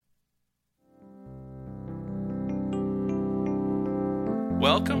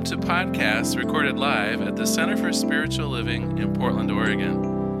Welcome to podcasts recorded live at the Center for Spiritual Living in Portland,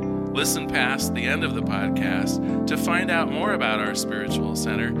 Oregon. Listen past the end of the podcast to find out more about our spiritual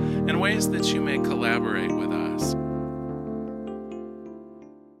center and ways that you may collaborate with us.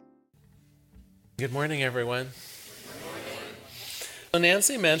 Good morning, everyone.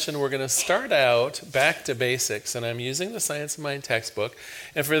 Nancy mentioned we're going to start out back to basics, and I'm using the Science of Mind textbook.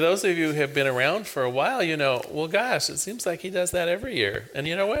 And for those of you who have been around for a while, you know, well, gosh, it seems like he does that every year. And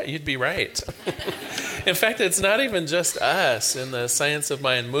you know what? You'd be right. In fact, it's not even just us in the Science of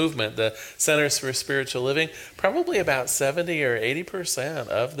Mind movement, the Centers for Spiritual Living. Probably about 70 or 80%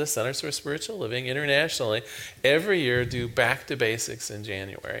 of the Centers for Spiritual Living internationally every year do back to basics in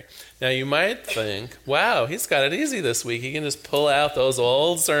January. Now, you might think, wow, he's got it easy this week. He can just pull out those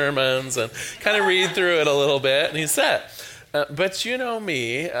old sermons and kind of read through it a little bit, and he's set. But you know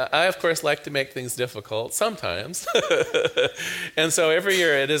me, I of course like to make things difficult sometimes. And so every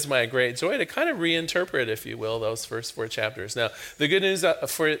year it is my great joy to kind of reinterpret, if you will, those first 4 chapters. Now, the good news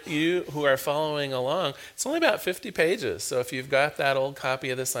for you who are following along, it's only about 50 pages. So if you've got that old copy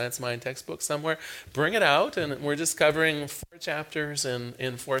of the Science of Mind textbook somewhere, bring it out, and we're just covering 4 chapters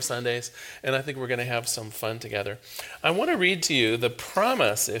in 4 Sundays, and I think we're going to have some fun together. I want to read to you the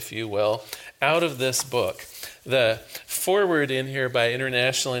promise, if you will, out of this book. The foreword in here by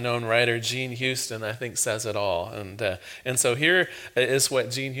internationally known writer Jean Houston, I think, says it all. And so here is what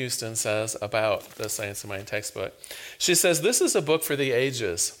Jean Houston says about the Science of Mind textbook. She says, "This is a book for the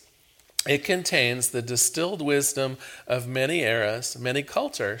ages. It contains the distilled wisdom of many eras, many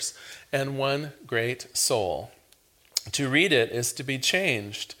cultures, and one great soul. To read it is to be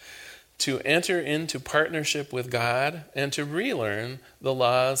changed, to enter into partnership with God, and to relearn the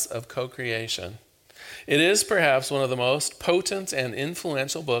laws of co-creation. It is perhaps one of the most potent and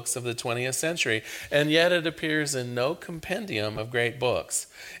influential books of the 20th century, and yet it appears in no compendium of great books.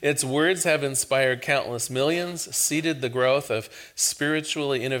 Its words have inspired countless millions, seeded the growth of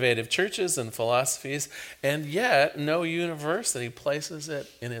spiritually innovative churches and philosophies, and yet no university places it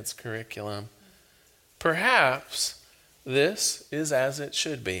in its curriculum. Perhaps this is as it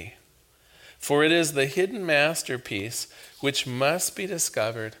should be, for it is the hidden masterpiece which must be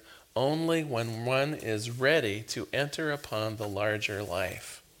discovered only when one is ready to enter upon the larger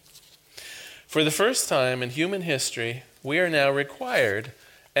life. For the first time in human history, we are now required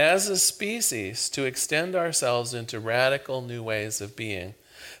as a species to extend ourselves into radical new ways of being.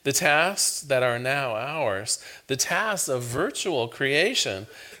 The tasks that are now ours, the tasks of virtual creation,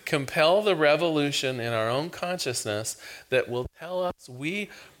 compel the revolution in our own consciousness that will tell us we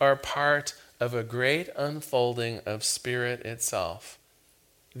are part of a great unfolding of spirit itself.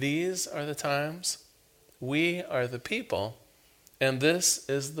 These are the times, we are the people, and this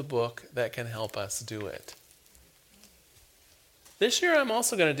is the book that can help us do it." This year I'm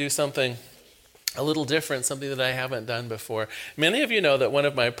also going to do something a little different, something that I haven't done before. Many of you know that one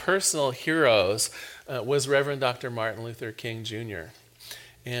of my personal heroes was Reverend Dr. Martin Luther King Jr.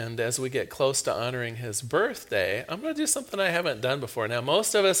 And as we get close to honoring his birthday, I'm going to do something I haven't done before. Now,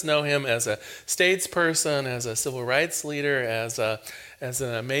 most of us know him as a statesperson, as a civil rights leader, as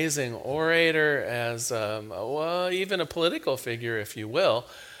an amazing orator, as even a political figure, if you will.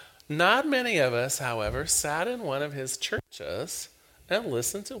 Not many of us, however, sat in one of his churches and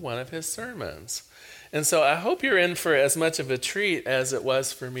listened to one of his sermons. And so I hope you're in for as much of a treat as it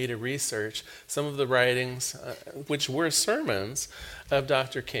was for me to research some of the writings, which were sermons of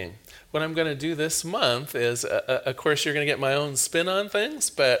Dr. King. What I'm going to do this month is, of course, you're going to get my own spin on things,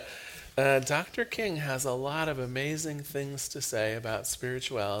 but Dr. King has a lot of amazing things to say about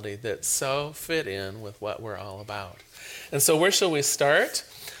spirituality that so fit in with what we're all about. And so where shall we start?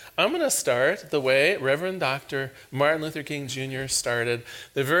 I'm going to start the way Reverend Dr. Martin Luther King Jr. started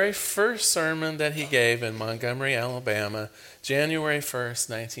the very first sermon that he gave in Montgomery, Alabama, January 1st,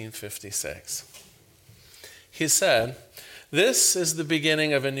 1956. He said, "This is the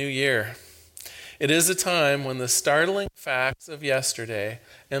beginning of a new year. It is a time when the startling facts of yesterday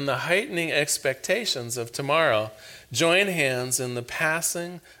and the heightening expectations of tomorrow join hands in the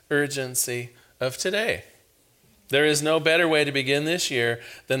passing urgency of today. There is no better way to begin this year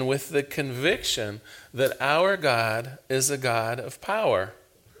than with the conviction that our God is a God of power.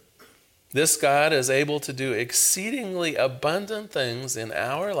 This God is able to do exceedingly abundant things in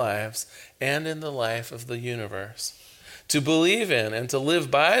our lives and in the life of the universe. To believe in and to live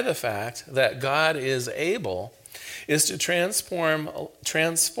by the fact that God is able is to transform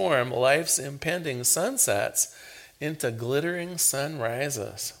life's impending sunsets into glittering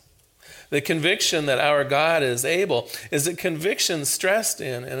sunrises. The conviction that our God is able is a conviction stressed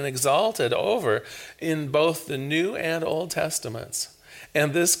in and exalted over in both the New and Old Testaments.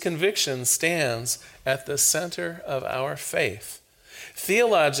 And this conviction stands at the center of our faith.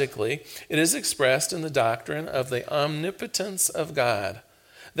 Theologically, it is expressed in the doctrine of the omnipotence of God,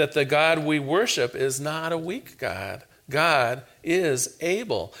 that the God we worship is not a weak God. God is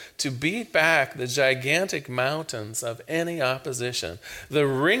able to beat back the gigantic mountains of any opposition. The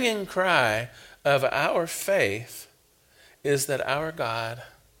ringing cry of our faith is that our God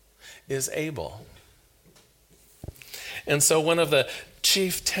is able. And so one of the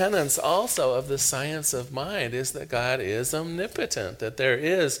chief tenets also of the science of mind is that God is omnipotent, that there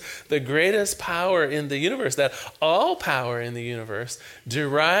is the greatest power in the universe, that all power in the universe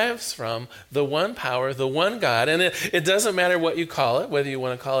derives from the one power, the one God. And it doesn't matter what you call it, whether you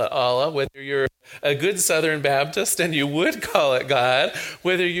want to call it Allah, whether you're a good Southern Baptist and you would call it God,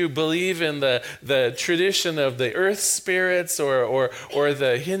 whether you believe in the tradition of the earth spirits or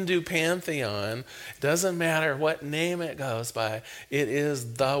the Hindu pantheon, doesn't matter what name it goes by, it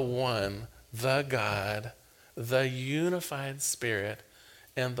is the one, the God, the unified Spirit,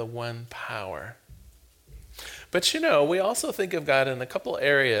 and the one power. But we also think of God in a couple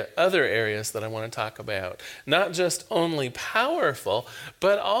other areas that I want to talk about. Not just only powerful,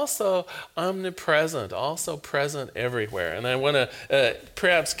 but also omnipresent, also present everywhere. And I want to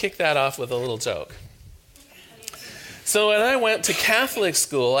perhaps kick that off with a little joke. So when I went to Catholic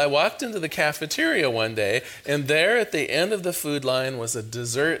school, I walked into the cafeteria one day, and there at the end of the food line was a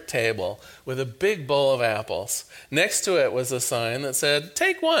dessert table with a big bowl of apples. Next to it was a sign that said,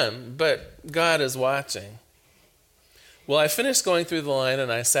 "Take one, but God is watching." Well, I finished going through the line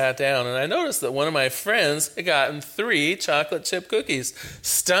and I sat down, and I noticed that one of my friends had gotten 3 chocolate chip cookies.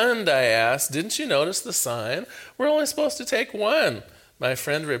 Stunned, I asked, "Didn't you notice the sign? We're only supposed to take one." My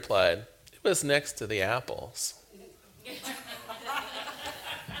friend replied, "It was next to the apples."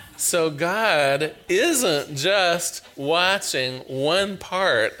 So God isn't just watching one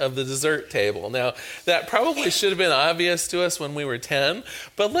part of the dessert table. Now, that probably should have been obvious to us when we were 10,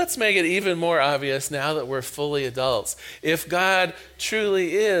 but let's make it even more obvious now that we're fully adults. If God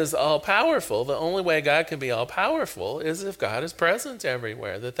truly is all-powerful, the only way God can be all-powerful is if God is present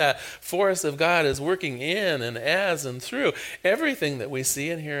everywhere, that force of God is working in and as and through everything that we see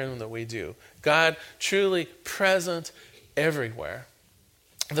and hear and that we do. God truly present everywhere.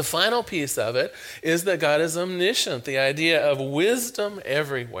 The final piece of it is that God is omniscient, the idea of wisdom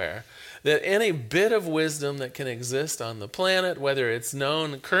everywhere. That any bit of wisdom that can exist on the planet, whether it's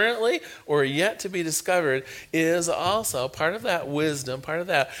known currently or yet to be discovered, is also part of that wisdom, part of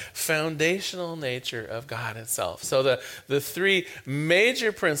that foundational nature of God itself. So the 3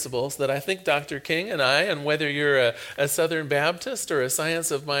 major principles that I think Dr. King and I, and whether you're a Southern Baptist or a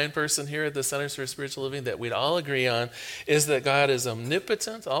Science of Mind person here at the Centers for Spiritual Living, that we'd all agree on, is that God is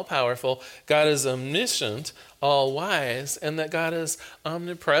omnipotent, all-powerful, God is omniscient, all-wise, and that God is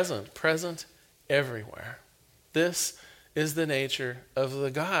omnipresent, present everywhere. This is the nature of the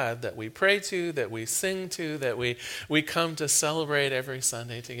God that we pray to, that we sing to, that we come to celebrate every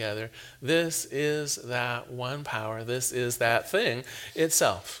Sunday together. This is that one power. This is that thing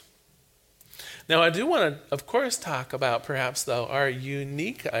itself. Now, I do want to, of course, talk about perhaps, though, our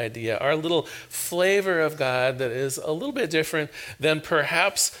unique idea, our little flavor of God that is a little bit different than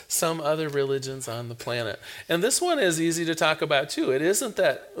perhaps some other religions on the planet. And this one is easy to talk about, too. It isn't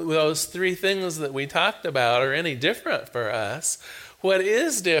that those 3 things that we talked about are any different for us. What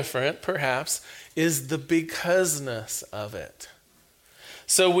is different, perhaps, is the because-ness of it.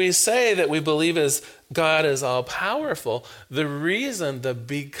 So we say that we believe as God is all-powerful. The reason, the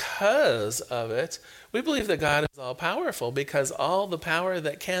because of it, we believe that God is all-powerful because all the power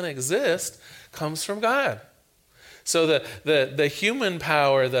that can exist comes from God. So the human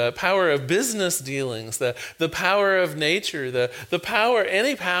power, the power of business dealings, the power of nature, the power,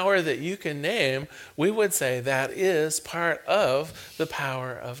 any power that you can name, we would say that is part of the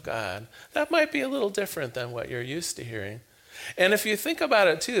power of God. That might be a little different than what you're used to hearing. And if you think about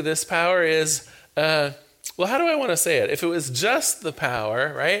it too, this power is, how do I want to say it? If it was just the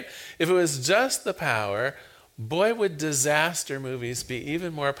power, right? If it was just the power, boy, would disaster movies be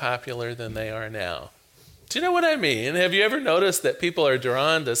even more popular than they are now. Do you know what I mean? Have you ever noticed that people are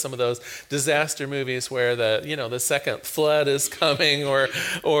drawn to some of those disaster movies where the second flood is coming, or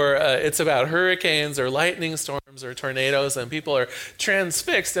it's about hurricanes or lightning storms or tornadoes, and people are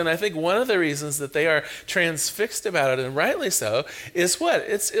transfixed? And I think one of the reasons that they are transfixed about it, and rightly so, is what?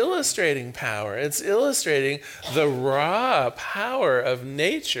 It's illustrating power. It's illustrating the raw power of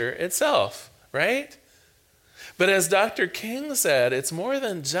nature itself, right? But as Dr. King said, it's more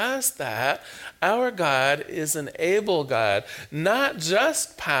than just that. Our God is an able God, not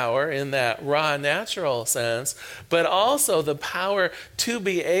just power in that raw natural sense, but also the power to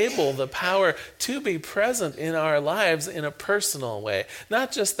be able, the power to be present in our lives in a personal way.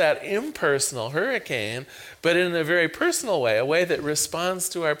 Not just that impersonal hurricane, but in a very personal way, a way that responds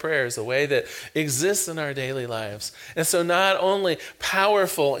to our prayers, a way that exists in our daily lives. And so not only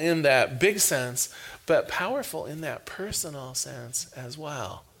powerful in that big sense, but powerful in that personal sense as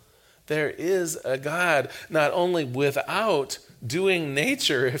well. There is a God not only without doing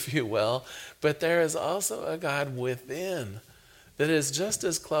nature, if you will, but there is also a God within that is just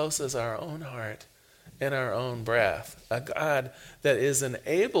as close as our own heart and our own breath. A God that is an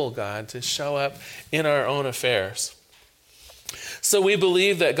able God to show up in our own affairs. So we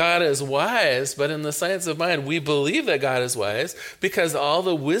believe that God is wise, but in the science of mind, we believe that God is wise because all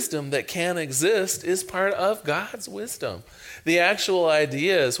the wisdom that can exist is part of God's wisdom. The actual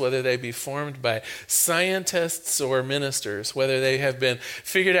ideas, whether they be formed by scientists or ministers, whether they have been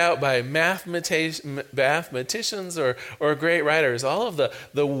figured out by mathematicians or great writers, all of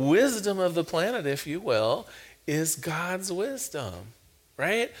the wisdom of the planet, if you will, is God's wisdom,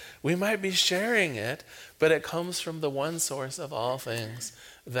 right? We might be sharing it, but it comes from the one source of all things,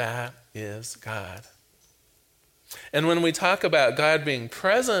 that is God. And when we talk about God being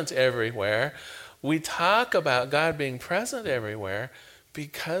present everywhere, we talk about God being present everywhere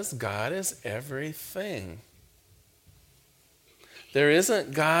because God is everything. There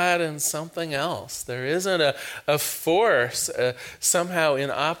isn't God and something else. There isn't a force somehow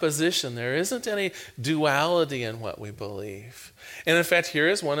in opposition. There isn't any duality in what we believe. And in fact, here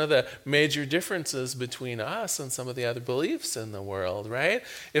is one of the major differences between us and some of the other beliefs in the world, right?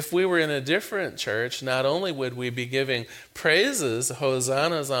 If we were in a different church, not only would we be giving praises,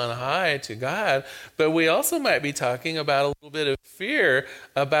 hosannas on high to God, but we also might be talking about a little bit of fear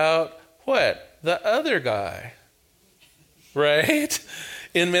about what? The other guy. Right?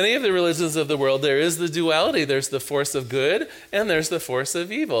 In many of the religions of the world, there is the duality. There's the force of good and there's the force of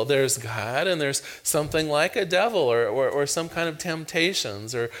evil. There's God and there's something like a devil or some kind of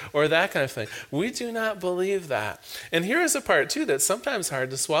temptations or that kind of thing. We do not believe that. And here is a part, too, that's sometimes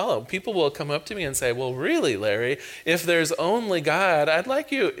hard to swallow. People will come up to me and say, well, really, Larry, if there's only God, I'd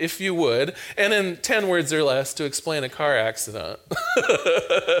like you, if you would, and in 10 words or less, to explain a car accident.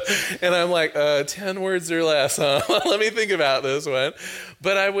 And I'm like, 10 words or less, huh? Let me think about this one.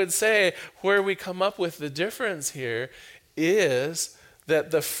 But I would say where we come up with the difference here is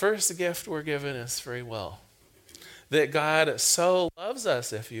that the first gift we're given is free will. That God so loves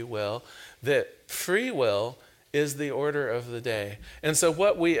us, if you will, that free will is the order of the day. And so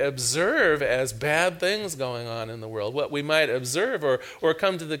what we observe as bad things going on in the world, what we might observe or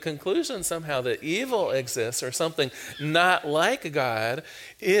come to the conclusion somehow that evil exists or something not like God,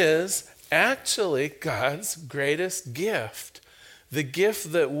 is actually God's greatest gift. The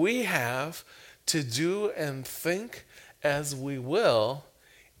gift that we have to do and think as we will,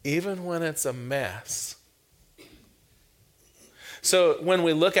 even when it's a mess. So when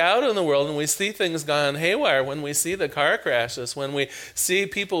we look out in the world and we see things gone haywire, when we see the car crashes, when we see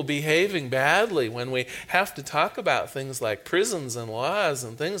people behaving badly, when we have to talk about things like prisons and laws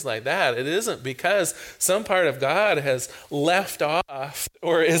and things like that, it isn't because some part of God has left off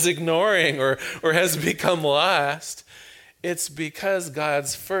or is ignoring or has become lost. It's because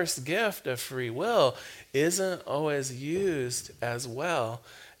God's first gift of free will isn't always used as well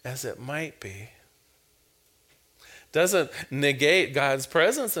as it might be. Doesn't negate God's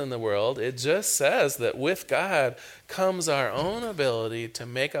presence in the world. It just says that with God comes our own ability to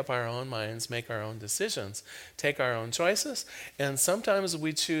make up our own minds, make our own decisions, take our own choices. And sometimes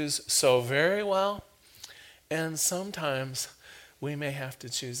we choose so very well, and sometimes we may have to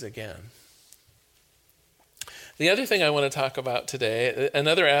choose again. The other thing I want to talk about today,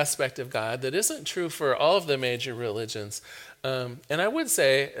 another aspect of God that isn't true for all of the major religions, and I would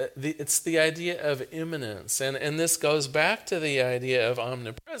say it's the idea of immanence. And this goes back to the idea of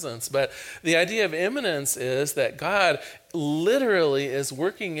omnipresence. But the idea of immanence is that God literally is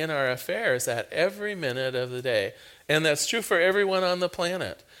working in our affairs at every minute of the day. And that's true for everyone on the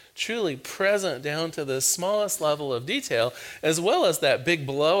planet. Truly present down to the smallest level of detail, as well as that big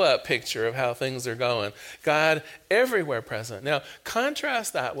blow-up picture of how things are going. God everywhere present. Now,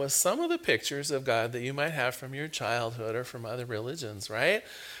 contrast that with some of the pictures of God that you might have from your childhood or from other religions, right?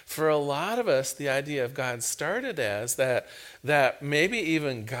 For a lot of us, the idea of God started as that maybe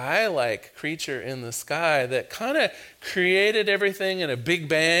even guy-like creature in the sky that kind of created everything in a big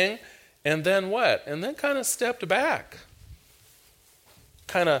bang, and then what? And then kind of stepped back.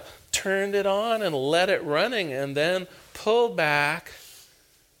 Kind of turned it on and let it running and then pulled back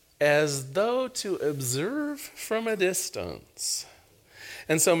as though to observe from a distance.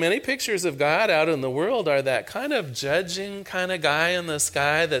 And so many pictures of God out in the world are that kind of judging kind of guy in the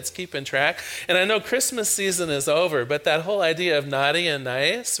sky that's keeping track. And I know Christmas season is over, but that whole idea of naughty and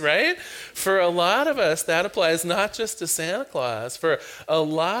nice, right? For a lot of us, that applies not just to Santa Claus. For a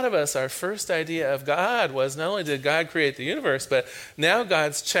lot of us, our first idea of God was not only did God create the universe, but now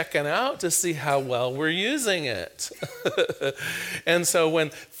God's checking out to see how well we're using it. And so when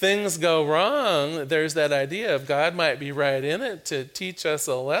things go wrong, there's that idea of God might be right in it to teach us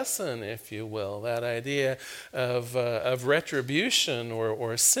a lesson, if you will, that idea of retribution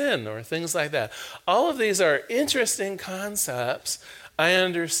or sin or things like that. All of these are interesting concepts. I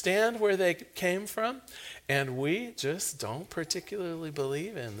understand where they came from, and we just don't particularly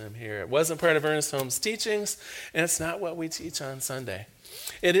believe in them here. It wasn't part of Ernest Holmes' teachings, and it's not what we teach on Sunday.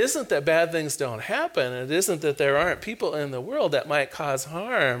 It isn't that bad things don't happen. It isn't that there aren't people in the world that might cause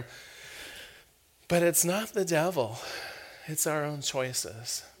harm, but it's not the devil. It's our own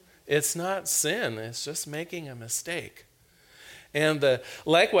choices. It's not sin. It's just making a mistake. And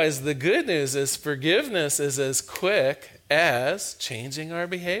likewise, the good news is forgiveness is as quick as changing our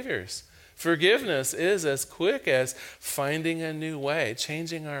behaviors. Forgiveness is as quick as finding a new way,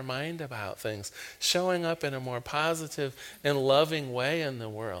 changing our mind about things, showing up in a more positive and loving way in the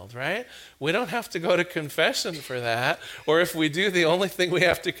world, right? We don't have to go to confession for that. Or if we do, the only thing we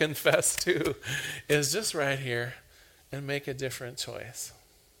have to confess to is just right here and make a different choice.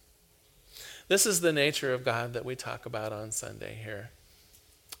 This is the nature of God that we talk about on Sunday here.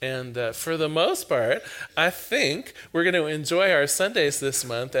 And for the most part, I think we're going to enjoy our Sundays this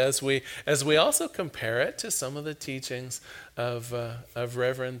month as we also compare it to some of the teachings of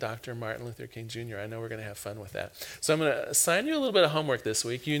Reverend Dr. Martin Luther King Jr. I know we're going to have fun with that. So I'm going to assign you a little bit of homework this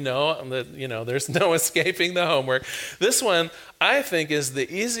week. You know that there's no escaping the homework. This one, I think, is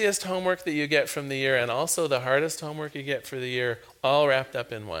the easiest homework that you get from the year and also the hardest homework you get for the year, all wrapped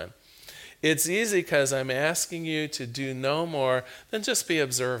up in one. It's easy because I'm asking you to do no more than just be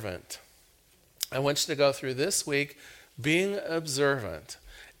observant. I want you to go through this week being observant.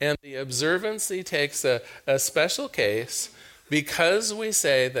 And the observancy takes a special case because we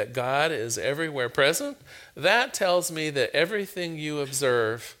say that God is everywhere present. That tells me that everything you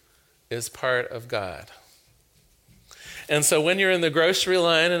observe is part of God. And so when you're in the grocery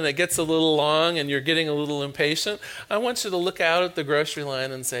line and it gets a little long and you're getting a little impatient, I want you to look out at the grocery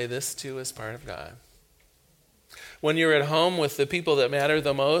line and say, this too is part of God. When you're at home with the people that matter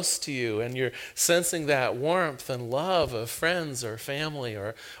the most to you and you're sensing that warmth and love of friends or family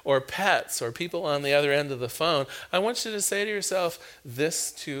or pets or people on the other end of the phone, I want you to say to yourself,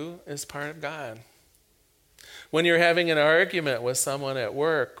 this too is part of God. When you're having an argument with someone at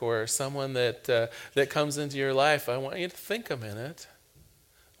work or someone that comes into your life, I want you to think a minute.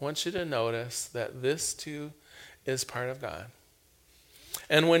 I want you to notice that this too is part of God.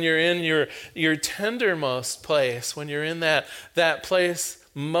 And when you're in your tendermost place, when you're in that place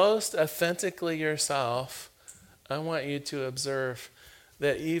most authentically yourself, I want you to observe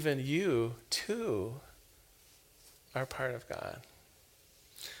that even you too are part of God.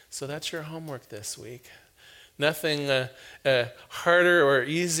 So that's your homework this week. Nothing harder or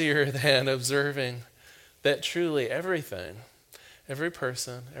easier than observing that truly everything, every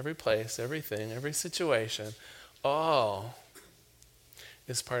person, every place, everything, every situation, all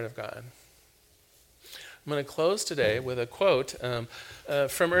is part of God. I'm going to close today with a quote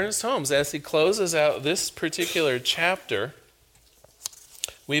from Ernest Holmes as he closes out this particular chapter.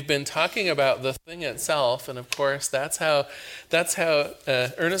 We've been talking about the thing itself, and of course, that's how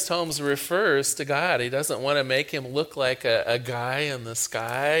Ernest Holmes refers to God. He doesn't want to make him look like a guy in the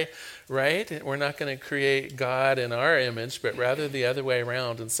sky, right? We're not going to create God in our image, but rather the other way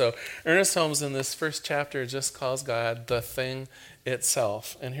around. And so Ernest Holmes in this first chapter just calls God the thing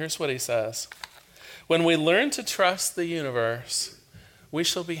itself. And here's what he says. When we learn to trust the universe, we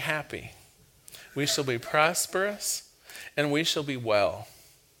shall be happy, we shall be prosperous, and we shall be well.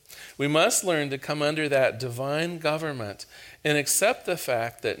 We must learn to come under that divine government and accept the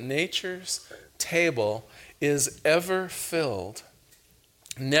fact that nature's table is ever filled.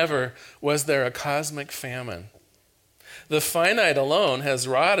 Never was there a cosmic famine. The finite alone has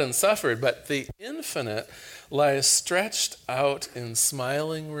wrought and suffered, but the infinite lies stretched out in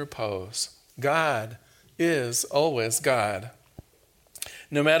smiling repose. God is always God.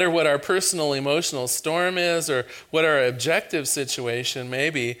 No matter what our personal emotional storm is or what our objective situation may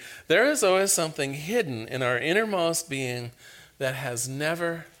be, there is always something hidden in our innermost being that has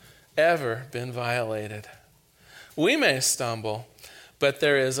never, ever been violated. We may stumble, but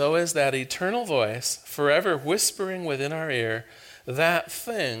there is always that eternal voice forever whispering within our ear that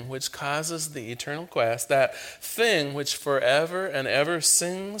thing which causes the eternal quest, that thing which forever and ever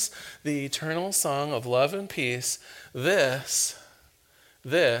sings the eternal song of love and peace, this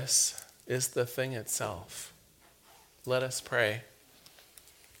is the thing itself. Let us pray.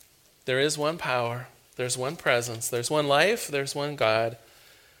 There is one power, there's one presence, there's one life, there's one God.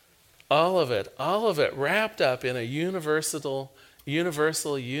 All of it wrapped up in a universal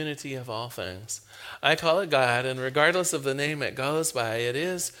unity of all things. I call it God, and regardless of the name it goes by, it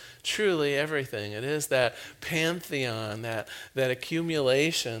is truly everything. It is that pantheon, that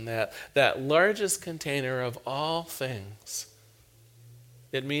accumulation, that largest container of all things.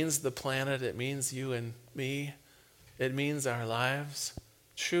 It means the planet, it means you and me, it means our lives.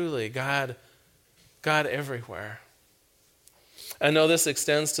 Truly, God everywhere. I know this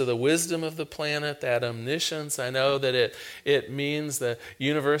extends to the wisdom of the planet, that omniscience. I know that it means the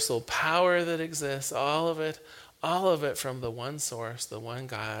universal power that exists, all of it from the one source, the one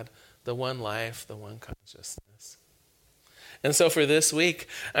God, the one life, the one consciousness. And so for this week,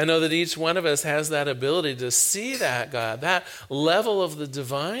 I know that each one of us has that ability to see that God, that level of the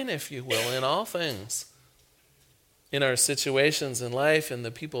divine, if you will, in all things. In our situations in life, in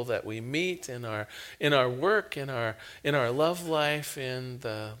the people that we meet, in our work, in our love life, in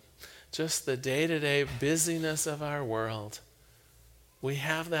just the day-to-day busyness of our world. We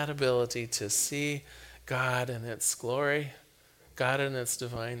have that ability to see God in its glory, God in its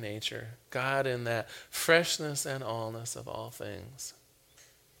divine nature, God in that freshness and allness of all things.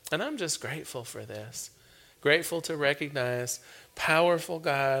 And I'm just grateful for this. Grateful to recognize powerful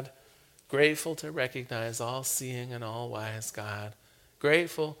God, grateful to recognize all-seeing and all-wise God.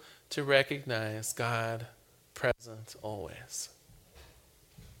 Grateful to recognize God present always.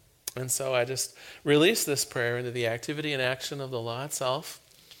 And so I just release this prayer into the activity and action of the law itself,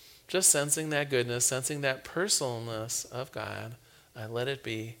 just sensing that goodness, sensing that personalness of God. I let it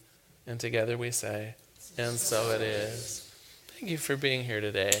be. And together we say, and so it is. Thank you for being here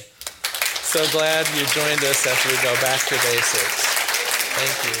today. So glad you joined us as we go back to basics.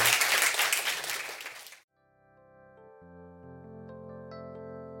 Thank you.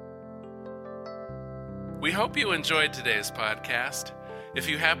 We hope you enjoyed today's podcast. If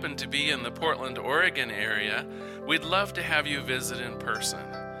you happen to be in the Portland, Oregon area, we'd love to have you visit in person.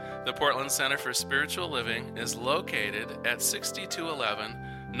 The Portland Center for Spiritual Living is located at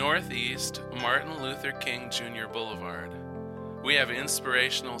 6211 Northeast Martin Luther King Jr. Boulevard. We have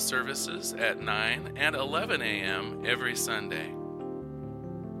inspirational services at 9 and 11 a.m. every Sunday.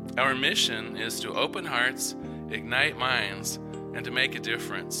 Our mission is to open hearts, ignite minds, and to make a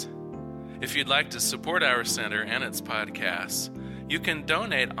difference. If you'd like to support our center and its podcasts, you can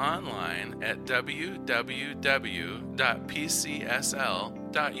donate online at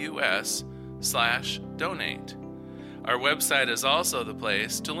www.pcsl.us/donate. Our website is also the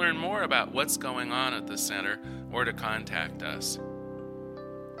place to learn more about what's going on at the center or to contact us.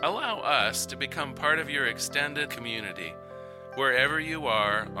 Allow us to become part of your extended community. Wherever you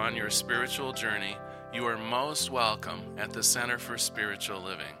are on your spiritual journey, you are most welcome at the Center for Spiritual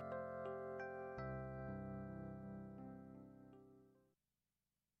Living.